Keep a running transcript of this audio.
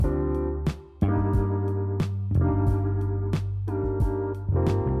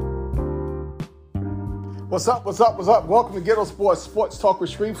What's up? What's up? What's up? Welcome to Ghetto Sports, Sports Talk with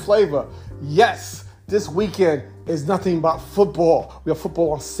Street Flavor. Yes, this weekend is nothing but football. We have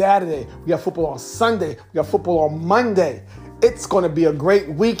football on Saturday. We have football on Sunday. We have football on Monday. It's going to be a great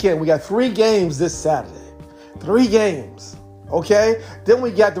weekend. We got 3 games this Saturday. 3 games, okay? Then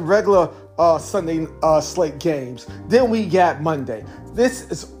we got the regular Sunday slate games. Then we got Monday. This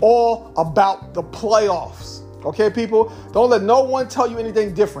is all about the playoffs, okay, people? Don't let no one tell you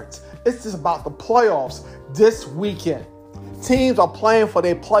anything different. It's just about the playoffs this weekend. Teams are playing for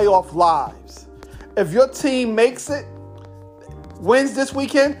their playoff lives. If your team makes it, wins this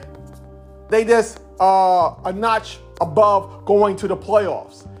weekend, they just a notch above going to the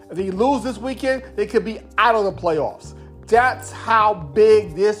playoffs. If they lose this weekend, they could be out of the playoffs. That's how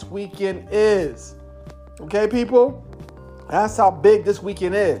big this weekend is. Okay, people? That's how big this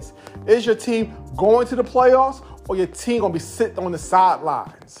weekend is. Is your team going to the playoffs or your team going to be sitting on the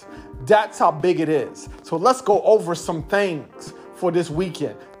sidelines? That's how big it is. So let's go over some things for this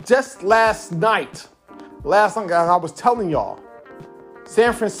weekend. Just last night, I was telling y'all,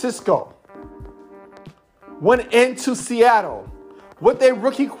 San Francisco went into Seattle with their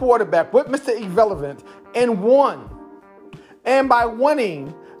rookie quarterback, with Mr. Irrelevant, and won. And by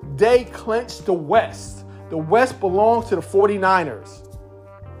winning, they clinched the West. The West belongs to the 49ers.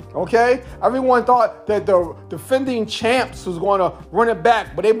 Okay? Everyone thought that the defending champs was going to run it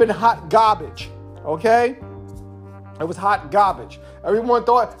back, but they've been hot garbage. Okay? It was hot garbage. Everyone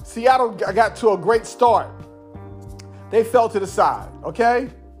thought Seattle got to a great start. They fell to the side. Okay?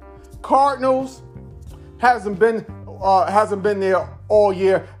 Cardinals hasn't been there all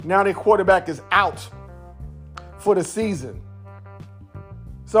year. Now their quarterback is out for the season.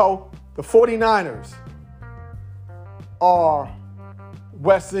 So the 49ers are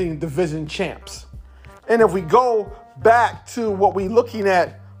Western Division champs. And if we go back to what we're looking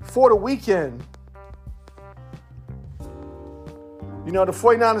at for the weekend, you know, the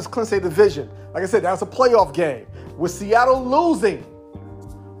 49ers clinched their division. Like I said, that was a playoff game. With Seattle losing,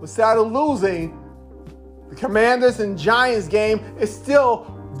 the Commanders and Giants game is still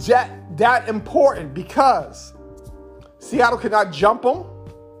that important because Seattle cannot jump them,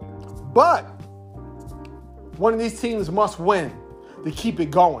 but one of these teams must win to keep it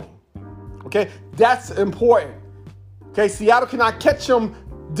going. Okay, that's important. Okay, Seattle cannot catch them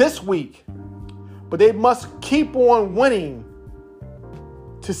this week, but they must keep on winning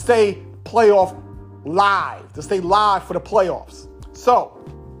to stay playoff live, to stay live for the playoffs. So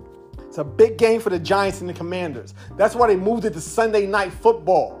it's a big game for the Giants and the Commanders. That's why they moved it to Sunday Night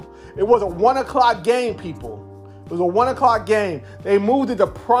Football. It was a 1 o'clock game, people. It was a 1 o'clock game. They moved it to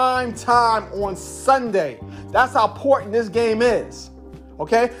prime time on Sunday. That's how important this game is.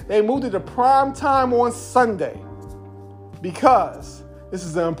 Okay? They moved it to prime time on Sunday because this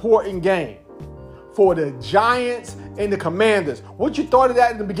is an important game for the Giants and the Commanders. What you thought of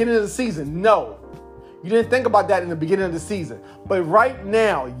that in the beginning of the season? No. You didn't think about that in the beginning of the season. But right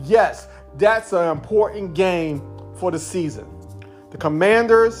now, yes, that's an important game for the season. The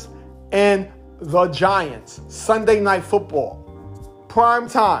Commanders and the Giants, Sunday Night Football, prime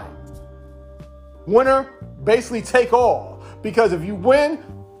time. Winner, basically take all. Because if you win,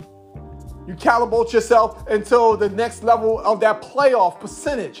 you calibrate yourself until the next level of that playoff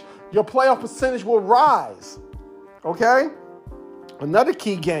percentage. Your playoff percentage will rise. Okay? Another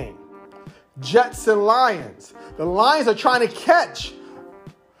key game, Jets and Lions. The Lions are trying to catch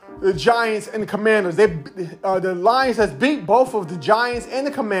the Giants and the Commanders. The Lions has beat both of the Giants and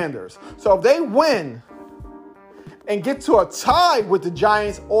the Commanders. So if they win and get to a tie with the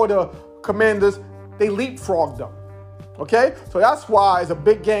Giants or the Commanders, they leapfrog them. Okay? So that's why it's a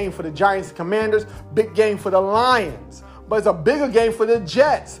big game for the Giants and Commanders, big game for the Lions. But it's a bigger game for the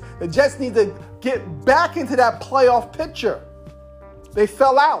Jets. The Jets need to get back into that playoff picture. They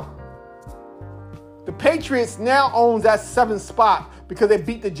fell out. The Patriots now own that 7th spot because they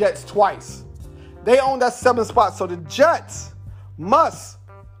beat the Jets twice. They own that 7th spot, so the Jets must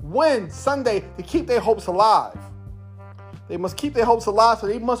win Sunday to keep their hopes alive. They must keep their hopes alive, so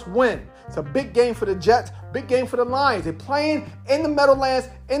they must win. It's a big game for the Jets, big game for the Lions. They're playing in the Meadowlands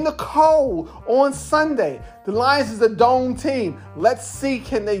in the cold on Sunday. The Lions is a dome team. Let's see,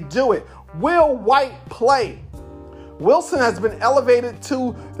 can they do it? Will White play? Wilson has been elevated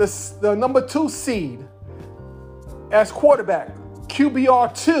to the number 2 seed as quarterback,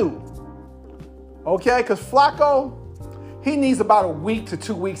 QBR 2. Okay, because Flacco, he needs about a week to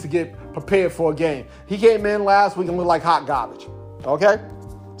 2 weeks to get prepared for a game. He came in last week and looked like hot garbage. Okay?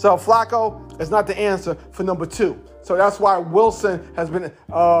 So Flacco is not the answer for number 2. So that's why Wilson has been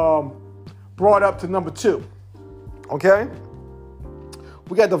brought up to number 2. Okay?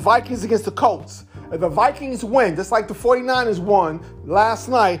 We got the Vikings against the Colts. if the Vikings win, just like the 49ers won last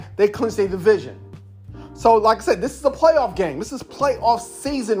night, they clinched their division. So, like I said, this is a playoff game. This is playoff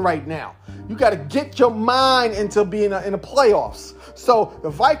season right now. You got to get your mind into being in the playoffs. So, the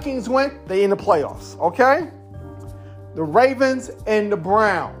Vikings win, they in the playoffs, okay? The Ravens and the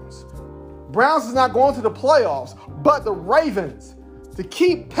Browns. Browns is not going to the playoffs, but the Ravens, to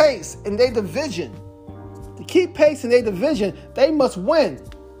keep pace in their division, they must win.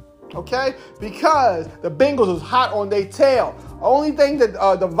 Okay? Because the Bengals is hot on their tail. Only thing that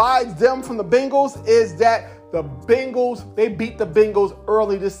divides them from the Bengals is that the Bengals, they beat the Bengals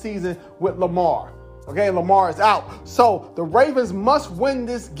early this season with Lamar. Okay? Lamar is out. So the Ravens must win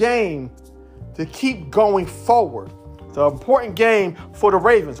this game to keep going forward. It's an important game for the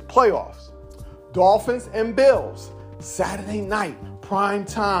Ravens, playoffs. Dolphins and Bills, Saturday night, prime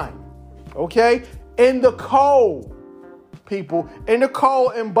time. Okay? In the cold. People in the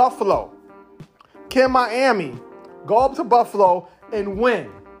cold in Buffalo. Can Miami go up to Buffalo and win?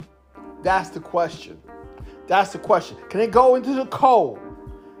 That's the question. Can they go into the cold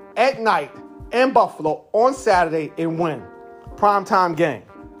at night in Buffalo on Saturday and win? Primetime game.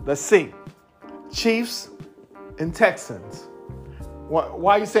 Let's see. Chiefs and Texans.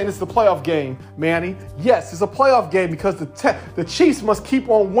 Why are you saying this is a playoff game, Manny? Yes, it's a playoff game because the Chiefs must keep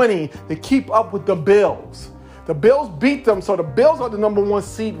on winning to keep up with the Bills. The Bills beat them, so the Bills are the number 1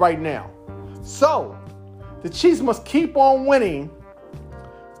 seed right now. So, the Chiefs must keep on winning,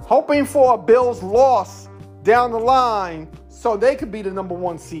 hoping for a Bills loss down the line so they could be the number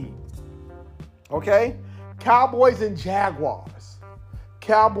 1 seed. Okay? Cowboys and Jaguars.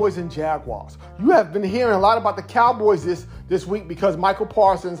 You have been hearing a lot about the Cowboys this week because Michael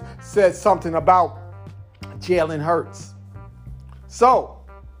Parsons said something about Jalen Hurts. So,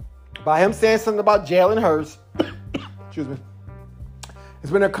 by him saying something about Jalen Hurts, excuse me,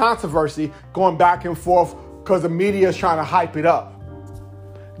 it's been a controversy going back and forth because the media is trying to hype it up.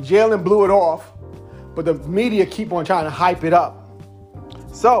 Jalen blew it off, but the media keep on trying to hype it up.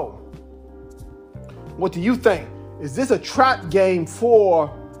 So, what do you think? Is this a trap game for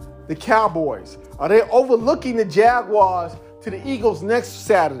the Cowboys? Are they overlooking the Jaguars to the Eagles next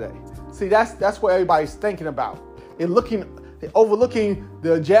Saturday? See, that's what everybody's thinking about. They're overlooking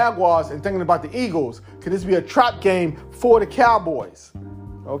the Jaguars and thinking about the Eagles. Could this be a trap game for the Cowboys?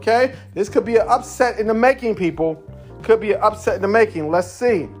 Okay? This could be an upset in the making, people. Could be an upset in the making. Let's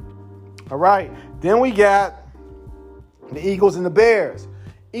see. All right. Then we got the Eagles and the Bears.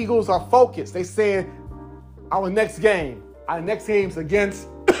 Eagles are focused. They saying our next game's against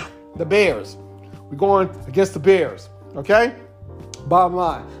the Bears. We're going against the Bears. Okay? Bottom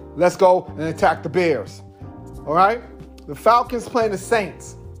line. Let's go and attack the Bears. All right? The Falcons playing the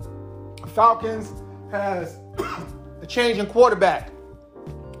Saints. The Falcons has a change in quarterback.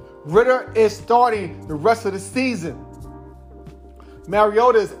 Ritter is starting the rest of the season.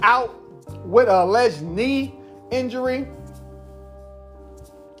 Mariota is out with an alleged knee injury.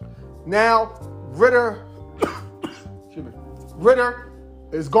 Now, Ritter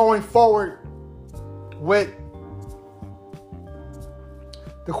is going forward with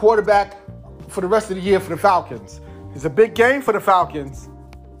the quarterback for the rest of the year for the Falcons. It's a big game for the Falcons.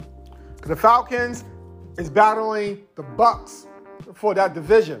 Because the Falcons is battling the Bucs for that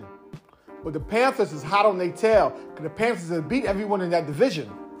division. But the Panthers is hot on their tail. Because the Panthers have beat everyone in that division.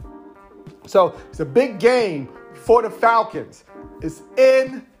 So it's a big game for the Falcons. It's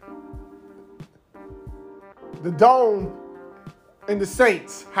in the Dome in the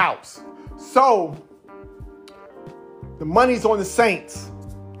Saints' house. So the money's on the Saints.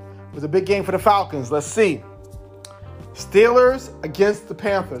 It's a big game for the Falcons. Let's see. Steelers against the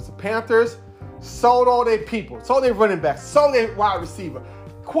Panthers. The Panthers sold all their people, sold their running backs, sold their wide receiver.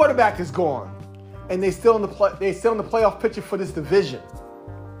 Quarterback is gone, and they still in the playoff picture for this division.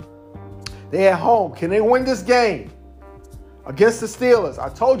 They at home. Can they win this game against the Steelers? I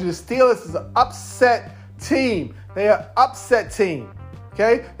told you the Steelers is an upset team. They're an upset team.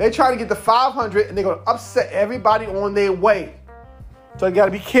 Okay, they try to get to 500, and they're gonna upset everybody on their way. So you got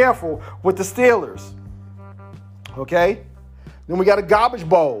to be careful with the Steelers. Okay? Then we got a garbage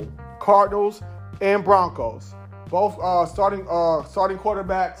bowl. Cardinals and Broncos. Both starting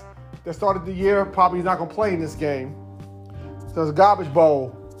quarterbacks that started the year probably not going to play in this game. So it's a garbage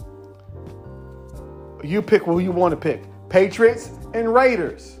bowl. You pick who you want to pick. Patriots and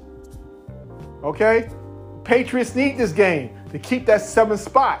Raiders. Okay? Patriots need this game to keep that 7th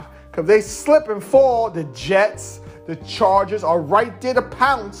spot. Because if they slip and fall, the Jets, the Chargers are right there to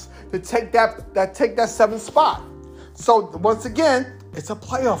pounce to take that 7th spot. So once again, it's a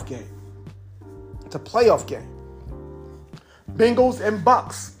playoff game. It's a playoff game. Bengals and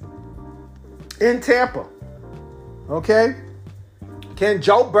Bucks. in Tampa. Okay? Can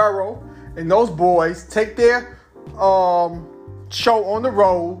Joe Burrow and those boys take their show on the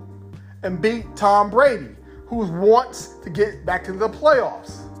road and beat Tom Brady, who wants to get back into the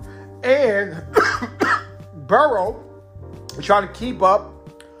playoffs? And Burrow is trying to keep up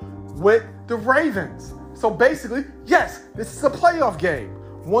with the Ravens. So basically, yes, this is a playoff game.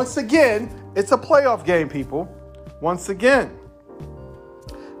 Once again, it's a playoff game, people. Once again.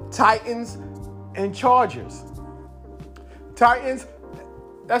 Titans and Chargers. Titans,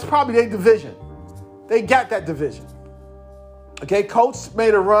 that's probably their division. They got that division. Okay, Colts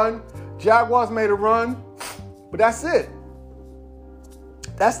made a run. Jaguars made a run. But that's it.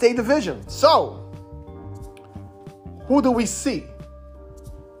 That's their division. So, who do we see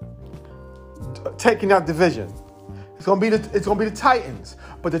taking that division? It's gonna be the Titans.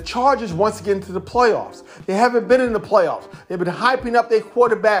 But the Chargers wants to get into the playoffs. They haven't been in the playoffs. They've been hyping up their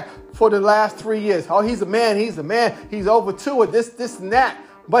quarterback for the last 3 years. Oh, he's a man. He's over two at this, and that.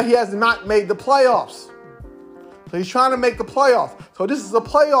 But he has not made the playoffs. So he's trying to make the playoffs. So this is a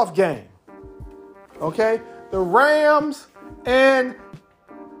playoff game. Okay? The Rams and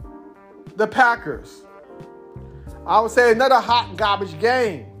the Packers. I would say another hot garbage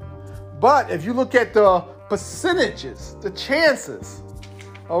game. But if you look at the percentages, the chances,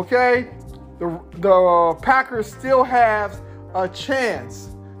 okay, the Packers still have a chance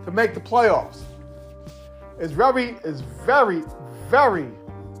to make the playoffs. It's very, very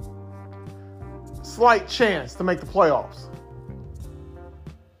slight chance to make the playoffs.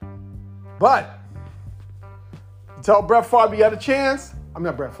 But tell Brett Favre you got a chance. I'm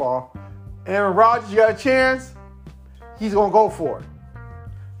not Brett Favre. Aaron Rodgers, you got a chance. He's gonna go for it.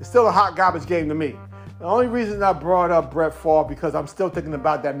 It's still a hot garbage game to me. The only reason I brought up Brett Favre because I'm still thinking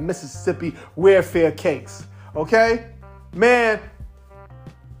about that Mississippi welfare case. Okay? Man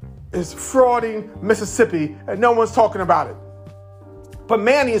is frauding Mississippi and no one's talking about it. But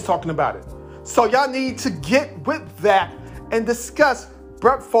Manny is talking about it. So y'all need to get with that and discuss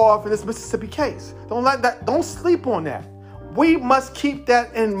Brett Favre and this Mississippi case. Don't sleep on that. We must keep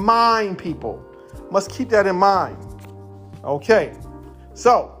that in mind, people. Must keep that in mind. Okay.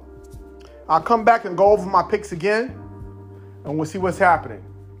 So, I'll come back and go over my picks again, and we'll see what's happening.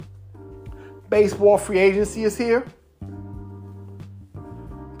 Baseball free agency is here.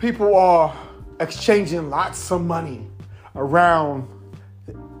 People are exchanging lots of money around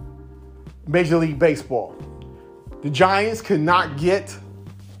Major League Baseball. The Giants could not get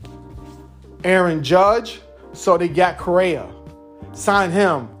Aaron Judge, so they got Correa. Signed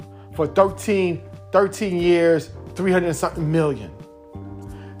him for 13 years, $300-something million.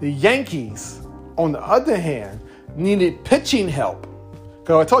 The Yankees, on the other hand, needed pitching help.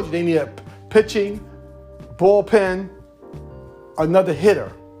 Because I told you they needed pitching, bullpen, another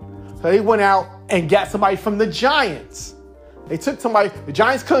hitter. So they went out and got somebody from the Giants. They took somebody, the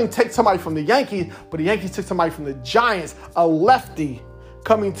Giants couldn't take somebody from the Yankees, but the Yankees took somebody from the Giants, a lefty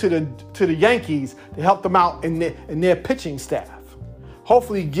coming to the Yankees to help them out in their pitching staff.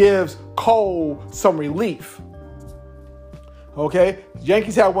 Hopefully gives Cole some relief. Okay? The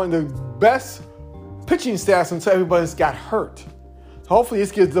Yankees had one of the best pitching staffs until everybody's got hurt. So hopefully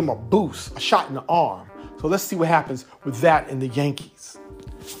this gives them a boost, a shot in the arm. So let's see what happens with that in the Yankees.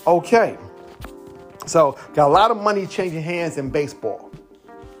 Okay. So got a lot of money changing hands in baseball.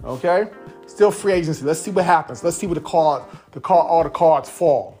 Okay? Still free agency. Let's see what happens. Let's see where all the cards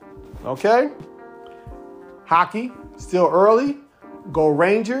fall. Okay? Hockey, still early. Go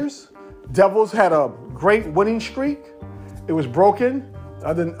Rangers. Devils had a great winning streak. It was broken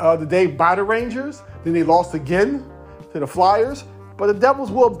the day by the Rangers. Then they lost again to the Flyers. But the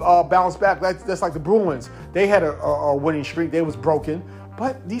Devils will bounce back. That's like the Bruins. They had a winning streak. They was broken.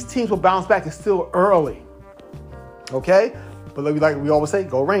 But these teams will bounce back. It's still early. Okay? But like we always say,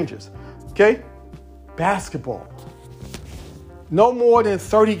 go Rangers. Okay? Basketball. No more than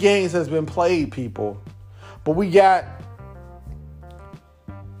 30 games has been played, people. But we got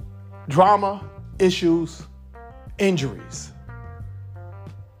drama, issues, injuries.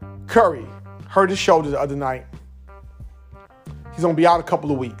 Curry hurt his shoulder the other night. He's going to be out a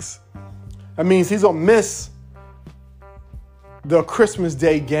couple of weeks. That means he's going to miss the Christmas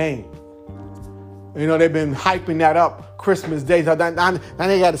Day game. You know, they've been hyping that up, Christmas Day. Now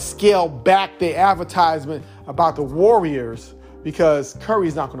they got to scale back their advertisement about the Warriors because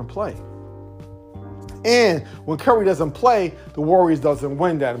Curry's not going to play. And when Curry doesn't play, the Warriors doesn't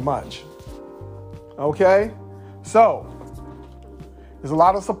win that much. Okay? So, there's a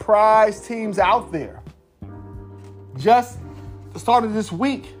lot of surprise teams out there. Just the start of this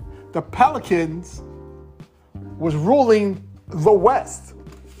week, the Pelicans was ruling the West.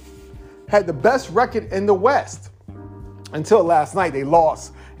 had the best record in the West until last night. They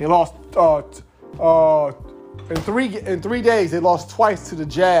lost. They lost in 3 days. They lost twice to the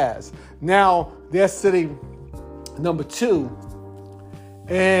Jazz. Now they're sitting number 2,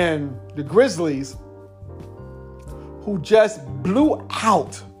 and the Grizzlies, who just blew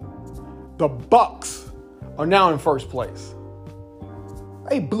out the Bucks, are now in first place.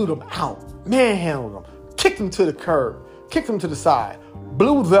 They blew them out, manhandled them, kicked them to the curb, kicked them to the side,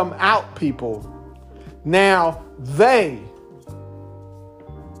 blew them out, people. Now they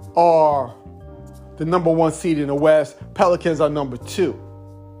are the number 1 seed in the West. Pelicans are number 2.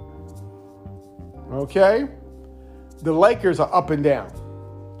 Okay? The Lakers are up and down.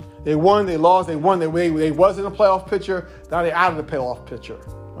 They won, they lost, they won, they was in the playoff picture, now they're out of the playoff picture.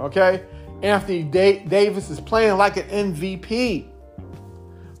 Okay? Anthony Davis is playing like an MVP.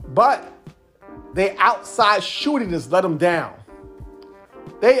 But their outside shooting has let them down.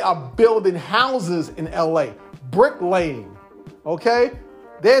 They are building houses in LA, bricklaying. Okay?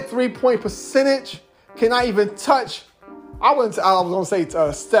 Their 3-point percentage cannot even touch, I was going to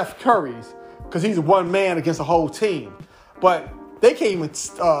say Steph Curry's, because he's one man against a whole team. But they can't even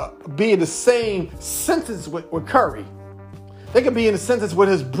be in the same sentence with Curry. They can be in a sentence with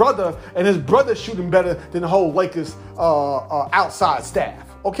his brother, and his brother shooting better than the whole Lakers outside staff.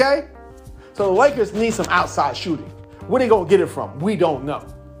 Okay? So the Lakers need some outside shooting. Where they going to get it from? We don't know.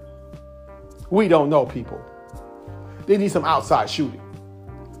 We don't know, people. They need some outside shooting.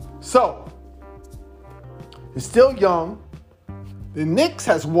 So, it's still young. The Knicks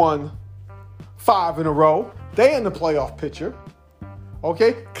has won 5 in a row. They're in the playoff picture.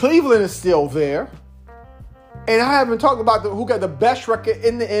 Okay? Cleveland is still there. And I haven't talked about who got the best record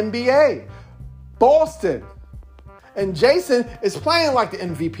in the NBA. Boston. And Jason is playing like the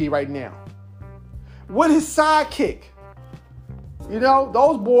MVP right now. With his sidekick. You know,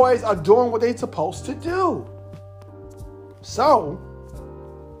 those boys are doing what they're supposed to do. So,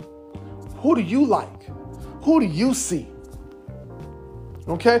 who do you like? Who do you see?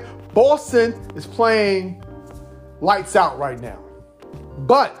 Okay? Boston is playing lights out right now.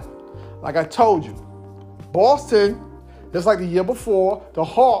 But, like I told you, Boston, just like the year before, the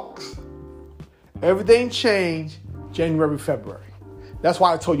Hawks, everything changed January, February. That's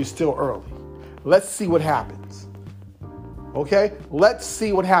why I told you still early. Let's see what happens. Okay? Let's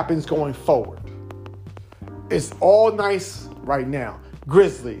see what happens going forward. It's all nice right now.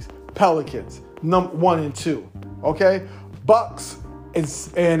 Grizzlies, Pelicans, 1 and 2. Okay? Bucks and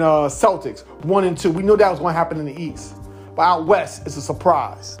Celtics, 1 and 2. We knew that was going to happen in the East. But out West, it's a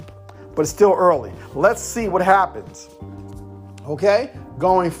surprise. But it's still early. Let's see what happens. Okay?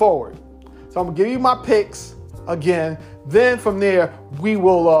 Going forward. So I'm going to give you my picks again. Then from there, we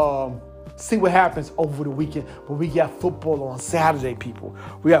will see what happens over the weekend. But we got football on Saturday, people.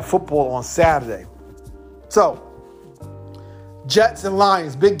 We got football on Saturday. So, Jets and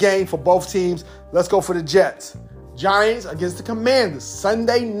Lions, big game for both teams. Let's go for the Jets. Giants against the Commanders.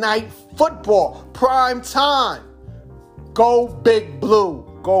 Sunday night football. Prime time. Go Big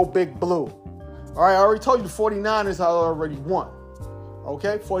Blue. Go Big Blue. All right, I already told you the 49ers already won.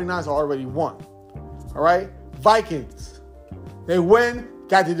 Okay, 49ers already won. All right, Vikings. They win,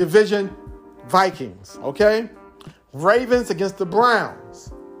 got the division. Vikings, okay? Ravens against the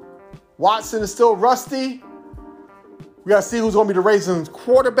Browns. Watson is still rusty. We got to see who's going to be the Ravens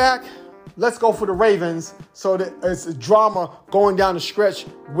quarterback. Let's go for the Ravens so that it's a drama going down the stretch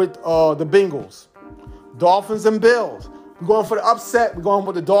with the Bengals. Dolphins and Bills. We're going for the upset. We're going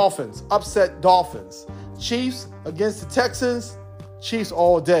with the Dolphins. Upset Dolphins. Chiefs against the Texans. Chiefs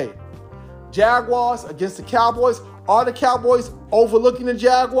all day. Jaguars against the Cowboys. Are the Cowboys overlooking the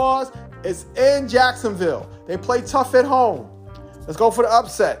Jaguars? It's in Jacksonville. They play tough at home. Let's go for the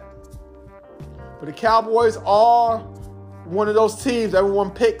upset. But the Cowboys are one of those teams everyone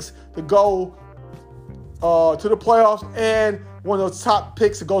picks to go to the playoffs and one of those top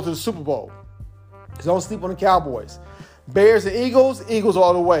picks to go to the Super Bowl. So don't sleep on the Cowboys. Bears and Eagles. Eagles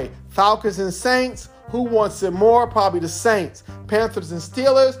all the way. Falcons and Saints. Who wants it more? Probably the Saints. Panthers and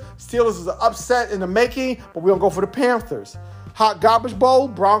Steelers. Steelers is an upset in the making, but we're going to go for the Panthers. Hot Garbage Bowl.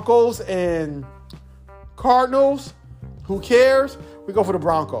 Broncos and Cardinals. Who cares? We go for the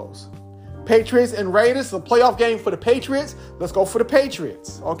Broncos. Patriots and Raiders. The playoff game for the Patriots. Let's go for the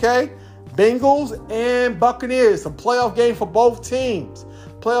Patriots. Okay? Bengals and Buccaneers. A playoff game for both teams.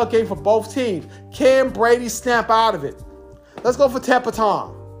 Playoff game for both teams. Can Brady snap out of it? Let's go for Tampa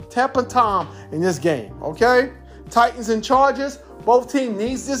Tom. Tampa Tom in this game, okay? Titans and Chargers. Both teams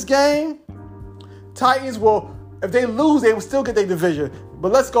needs this game. Titans will, if they lose, they will still get their division.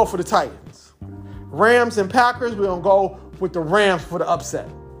 But let's go for the Titans. Rams and Packers. We're going to go with the Rams for the upset.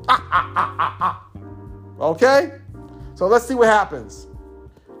 Okay? So let's see what happens.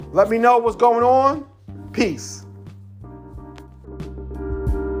 Let me know what's going on. Peace.